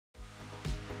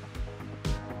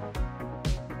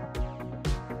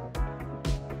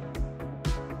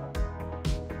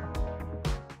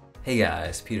Hey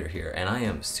guys, Peter here, and I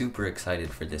am super excited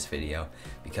for this video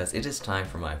because it is time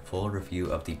for my full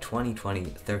review of the 2020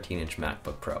 13-inch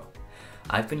MacBook Pro.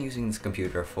 I've been using this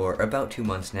computer for about 2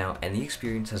 months now, and the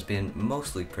experience has been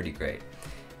mostly pretty great.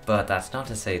 But that's not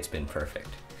to say it's been perfect.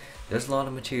 There's a lot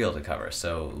of material to cover,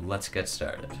 so let's get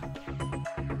started.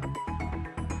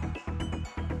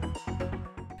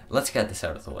 Let's get this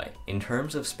out of the way. In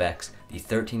terms of specs, the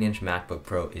 13-inch MacBook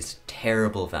Pro is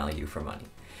terrible value for money.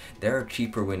 There are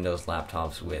cheaper Windows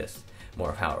laptops with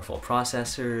more powerful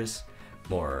processors,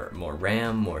 more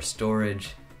RAM, more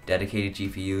storage, dedicated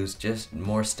GPUs, just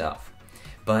more stuff.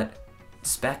 But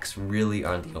specs really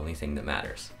aren't the only thing that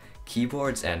matters.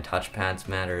 Keyboards and touchpads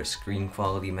matter, screen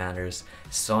quality matters,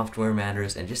 software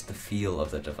matters, and just the feel of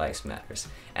the device matters.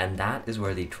 And that is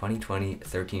where the 2020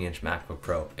 13-inch MacBook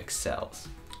Pro excels.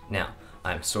 Now,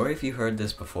 I'm sorry if you heard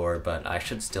this before, but I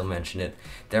should still mention it.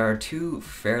 There are two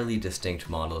fairly distinct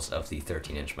models of the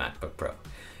 13-inch MacBook Pro.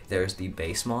 There's the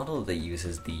base model that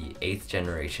uses the 8th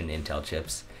generation Intel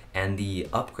chips, and the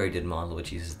upgraded model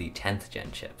which uses the 10th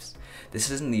gen chips.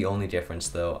 This isn't the only difference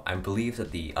though. I believe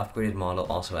that the upgraded model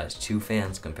also has 2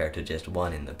 fans compared to just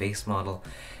 1 in the base model,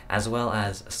 as well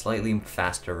as slightly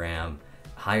faster RAM,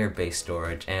 higher base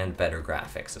storage, and better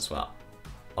graphics as well.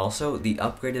 Also, the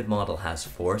upgraded model has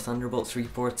 4 Thunderbolt 3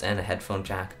 ports and a headphone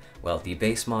jack, while the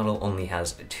base model only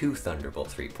has 2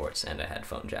 Thunderbolt 3 ports and a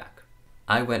headphone jack.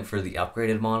 I went for the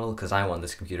upgraded model because I want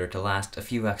this computer to last a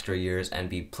few extra years and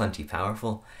be plenty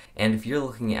powerful, and if you're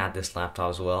looking at this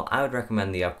laptop as well, I would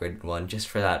recommend the upgraded one just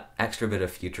for that extra bit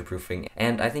of future-proofing,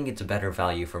 and I think it's a better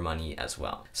value for money as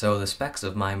well. So the specs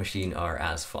of my machine are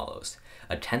as follows.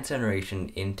 A 10th generation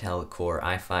Intel Core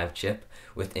i5 chip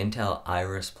with Intel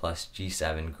Iris Plus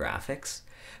G7 graphics,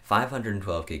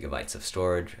 512 gigabytes of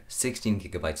storage, 16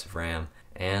 gigabytes of RAM,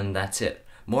 and that's it.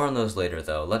 More on those later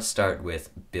though. Let's start with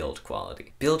build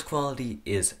quality. Build quality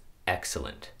is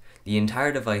excellent. The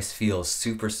entire device feels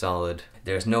super solid.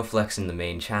 There's no flex in the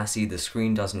main chassis, the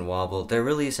screen doesn't wobble, there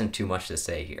really isn't too much to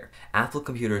say here. Apple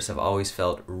computers have always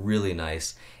felt really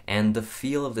nice, and the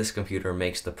feel of this computer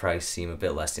makes the price seem a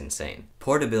bit less insane.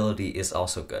 Portability is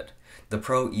also good. The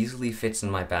Pro easily fits in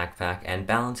my backpack and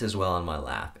balances well on my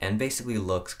lap, and basically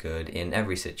looks good in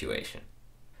every situation.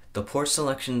 The port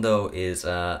selection though is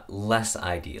less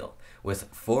ideal. With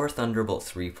 4 Thunderbolt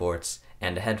 3 ports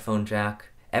and a headphone jack,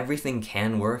 everything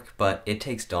can work, but it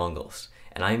takes dongles,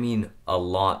 and I mean a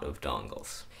lot of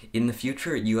dongles. In the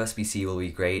future, USB-C will be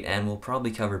great and will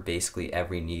probably cover basically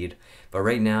every need, but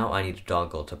right now I need a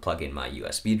dongle to plug in my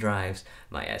USB drives,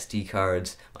 my SD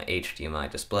cards, my HDMI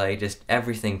display, just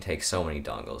everything takes so many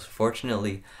dongles.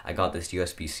 Fortunately, I got this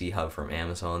USB-C hub from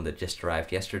Amazon that just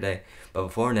arrived yesterday, but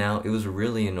before now it was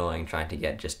really annoying trying to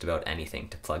get just about anything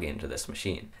to plug into this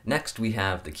machine. Next we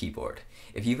have the keyboard.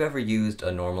 If you've ever used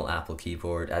a normal Apple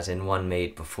keyboard, as in one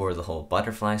made before the whole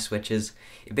butterfly switches,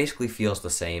 it basically feels the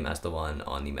same as the one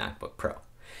on the MacBook Pro.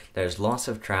 There's lots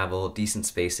of travel, decent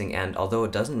spacing, and although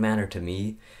it doesn't matter to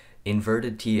me,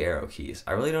 inverted T arrow keys.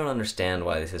 I really don't understand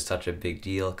why this is such a big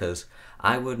deal, because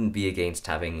I wouldn't be against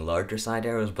having larger side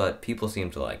arrows, but people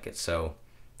seem to like it, so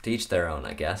to each their own,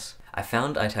 I guess. I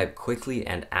found I type quickly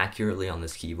and accurately on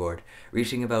this keyboard,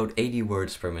 reaching about 80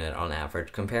 words per minute on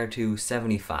average compared to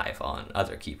 75 on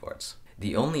other keyboards.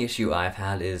 The only issue I've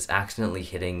had is accidentally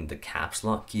hitting the caps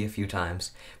lock key a few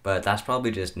times, but that's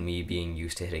probably just me being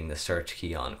used to hitting the search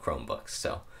key on Chromebooks,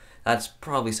 so that's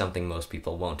probably something most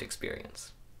people won't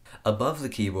experience. Above the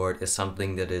keyboard is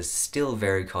something that is still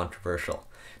very controversial,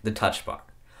 the TouchBar.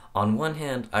 On one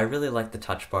hand, I really like the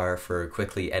TouchBar for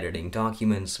quickly editing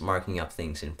documents, marking up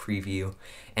things in Preview,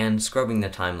 and scrubbing the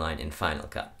timeline in Final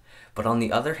Cut. But on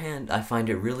the other hand, I find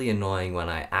it really annoying when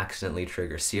I accidentally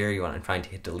trigger Siri when I'm trying to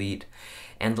hit delete,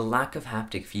 and the lack of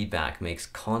haptic feedback makes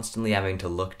constantly having to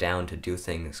look down to do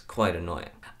things quite annoying.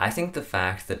 I think the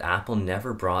fact that Apple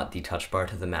never brought the TouchBar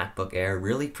to the MacBook Air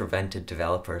really prevented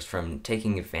developers from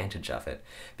taking advantage of it,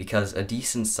 because a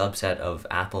decent subset of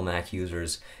Apple Mac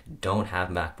users don't have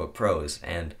MacBook Pros,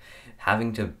 and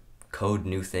having to code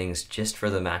new things just for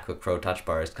the MacBook Pro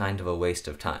TouchBar is kind of a waste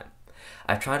of time.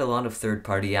 I've tried a lot of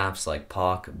third-party apps like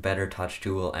POC, Better Touch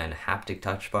Tool, and Haptic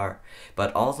TouchBar,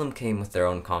 but all of them came with their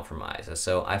own compromises,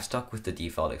 so I've stuck with the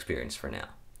default experience for now.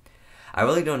 I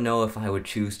really don't know if I would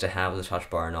choose to have the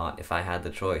TouchBar or not if I had the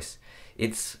choice.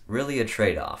 It's really a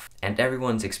trade-off, and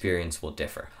everyone's experience will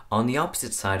differ. On the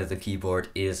opposite side of the keyboard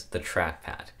is the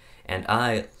trackpad, and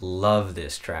I love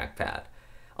this trackpad.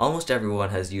 Almost everyone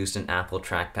has used an Apple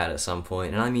trackpad at some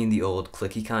point, and I mean the old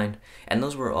clicky kind, and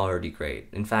those were already great.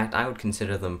 In fact, I would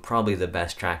consider them probably the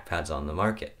best trackpads on the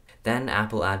market. Then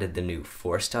Apple added the new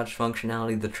Force Touch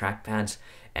functionality, the trackpads,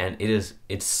 and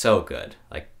it's so good.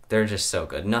 Like, they're just so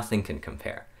good. Nothing can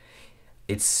compare.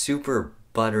 It's super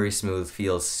buttery smooth,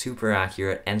 feels super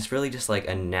accurate, and it's really just like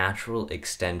a natural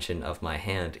extension of my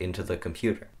hand into the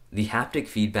computer. The haptic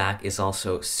feedback is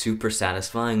also super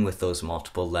satisfying with those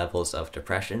multiple levels of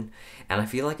depression, and I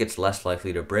feel like it's less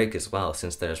likely to break as well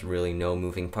since there's really no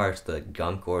moving parts that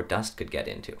gunk or dust could get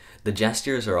into. The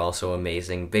gestures are also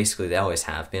amazing. Basically, they always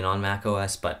have been on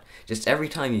macOS, but just every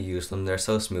time you use them, they're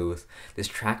so smooth. This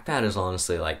trackpad is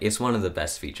honestly like, it's one of the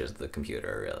best features of the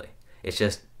computer, really.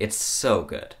 It's so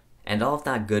good. And all of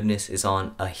that goodness is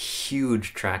on a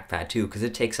huge trackpad too, because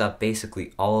it takes up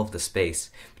basically all of the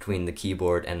space between the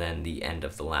keyboard and then the end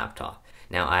of the laptop.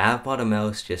 Now, I have bought a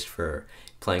mouse just for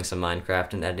playing some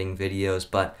Minecraft and editing videos,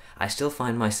 but I still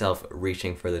find myself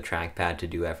reaching for the trackpad to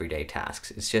do everyday tasks.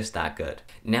 It's just that good.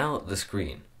 Now, the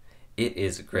screen. It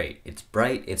is great. It's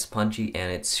bright, it's punchy,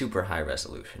 and it's super high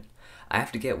resolution. I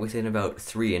have to get within about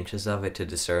 3 inches of it to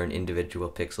discern individual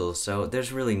pixels, so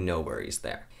there's really no worries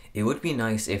there. It would be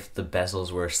nice if the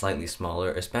bezels were slightly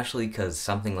smaller, especially because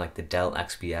something like the Dell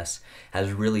XPS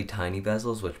has really tiny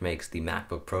bezels, which makes the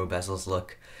MacBook Pro bezels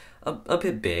look a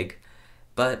bit big,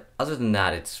 but other than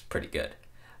that, it's pretty good.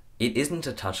 It isn't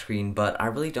a touchscreen, but I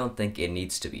really don't think it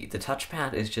needs to be. The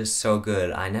touchpad is just so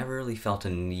good, I never really felt a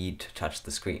need to touch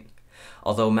the screen.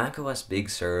 Although macOS Big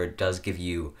Sur does give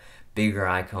you bigger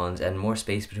icons and more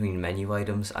space between menu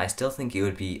items, I still think it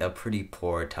would be a pretty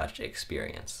poor touch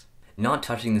experience. Not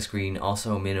touching the screen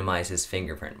also minimizes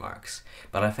fingerprint marks,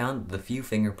 but I found the few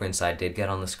fingerprints I did get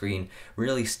on the screen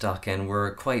really stuck and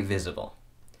were quite visible.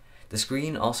 The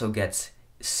screen also gets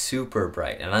super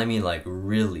bright, and I mean like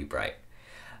really bright.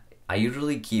 I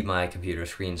usually keep my computer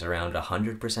screens around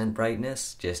 100%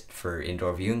 brightness just for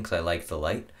indoor viewing because I like the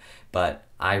light, but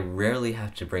I rarely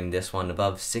have to bring this one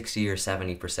above 60 or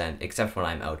 70% except when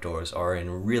I'm outdoors or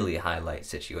in really high light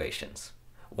situations.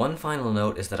 One final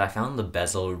note is that I found the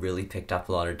bezel really picked up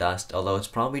a lot of dust, although it's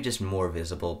probably just more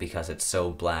visible because it's so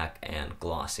black and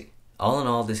glossy. All in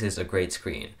all, this is a great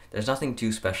screen. There's nothing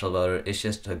too special about it, it's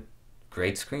just a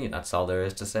great screen, that's all there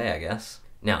is to say, I guess.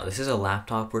 Now, this is a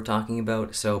laptop we're talking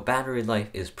about, so battery life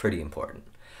is pretty important.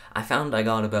 I found I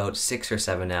got about 6 or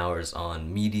 7 hours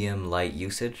on medium light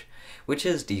usage, which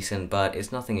is decent, but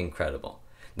it's nothing incredible.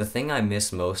 The thing I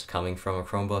miss most coming from a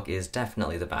Chromebook is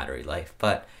definitely the battery life,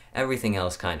 but everything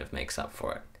else kind of makes up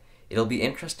for it. It'll be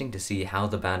interesting to see how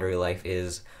the battery life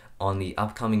is on the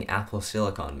upcoming Apple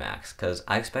Silicon Macs, because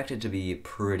I expect it to be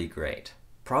pretty great.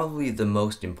 Probably the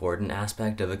most important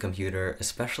aspect of a computer,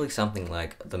 especially something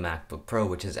like the MacBook Pro,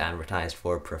 which is advertised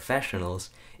for professionals,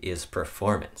 is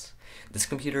performance. This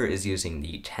computer is using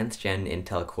the 10th gen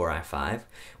Intel Core i5,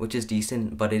 which is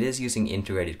decent, but it is using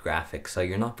integrated graphics, so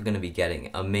you're not going to be getting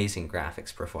amazing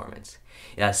graphics performance.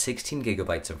 It has 16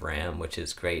 gigabytes of RAM, which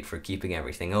is great for keeping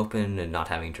everything open and not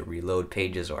having to reload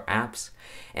pages or apps,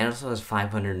 and it also has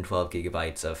 512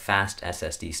 gigabytes of fast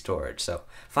SSD storage, so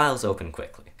files open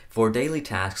quickly. For daily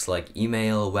tasks like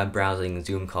email, web browsing,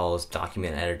 Zoom calls,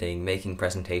 document editing, making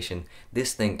presentation,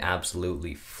 this thing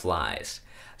absolutely flies.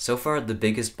 So far, the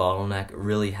biggest bottleneck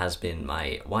really has been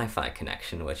my Wi-Fi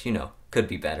connection, which, could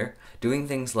be better. Doing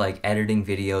things like editing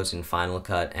videos in Final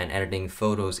Cut and editing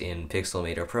photos in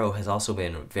Pixelmator Pro has also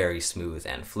been very smooth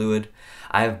and fluid.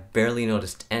 I've barely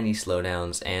noticed any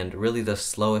slowdowns, and really the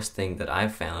slowest thing that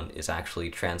I've found is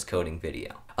actually transcoding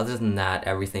video. Other than that,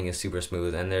 everything is super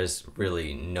smooth and there's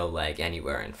really no lag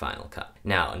anywhere in Final Cut.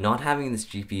 Now, not having this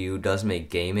GPU does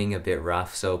make gaming a bit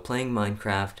rough, so playing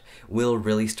Minecraft will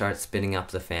really start spinning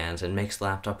up the fans and makes the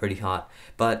laptop pretty hot,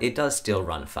 but it does still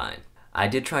run fine. I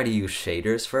did try to use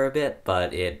shaders for a bit,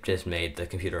 but it just made the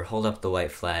computer hold up the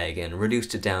white flag and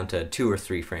reduced it down to 2 or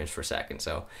 3 frames per second,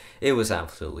 so it was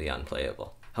absolutely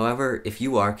unplayable. However, if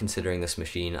you are considering this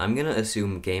machine, I'm going to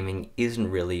assume gaming isn't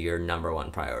really your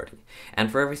 #1 priority. And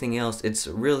for everything else, it's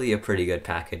really a pretty good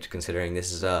package considering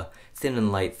this is a thin and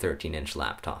light 13-inch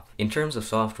laptop. In terms of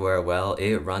software, well,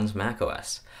 it runs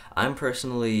macOS. I'm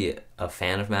personally a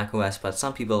fan of macOS, but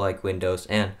some people like Windows,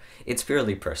 and it's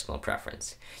purely personal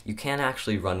preference. You can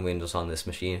actually run Windows on this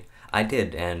machine. I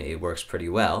did, and it works pretty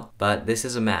well, but this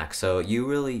is a Mac, so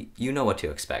you know what to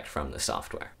expect from the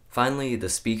software. Finally, the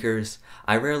speakers.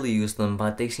 I rarely use them,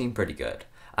 but they seem pretty good.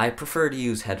 I prefer to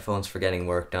use headphones for getting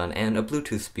work done and a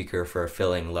Bluetooth speaker for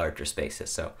filling larger spaces,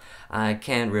 so I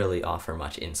can't really offer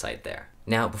much insight there.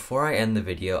 Now, before I end the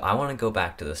video, I want to go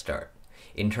back to the start.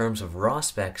 In terms of raw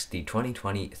specs, the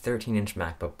 2020 13-inch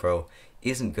MacBook Pro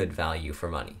isn't good value for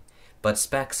money. But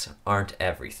specs aren't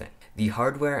everything. The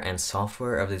hardware and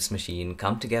software of this machine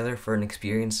come together for an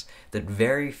experience that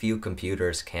very few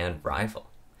computers can rival.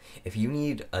 If you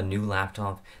need a new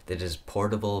laptop that is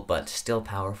portable but still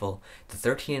powerful, the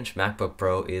 13-inch MacBook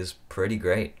Pro is pretty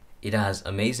great. It has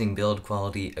amazing build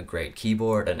quality, a great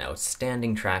keyboard, an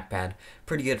outstanding trackpad,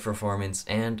 pretty good performance,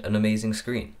 and an amazing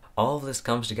screen. All of this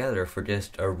comes together for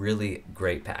just a really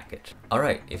great package.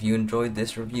 Alright, if you enjoyed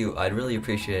this review, I'd really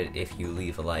appreciate it if you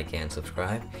leave a like and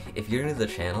subscribe. If you're new to the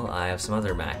channel, I have some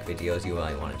other Mac videos you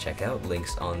might want to check out,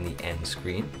 links on the end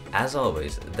screen. As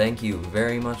always, thank you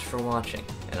very much for watching,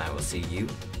 and I will see you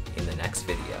in the next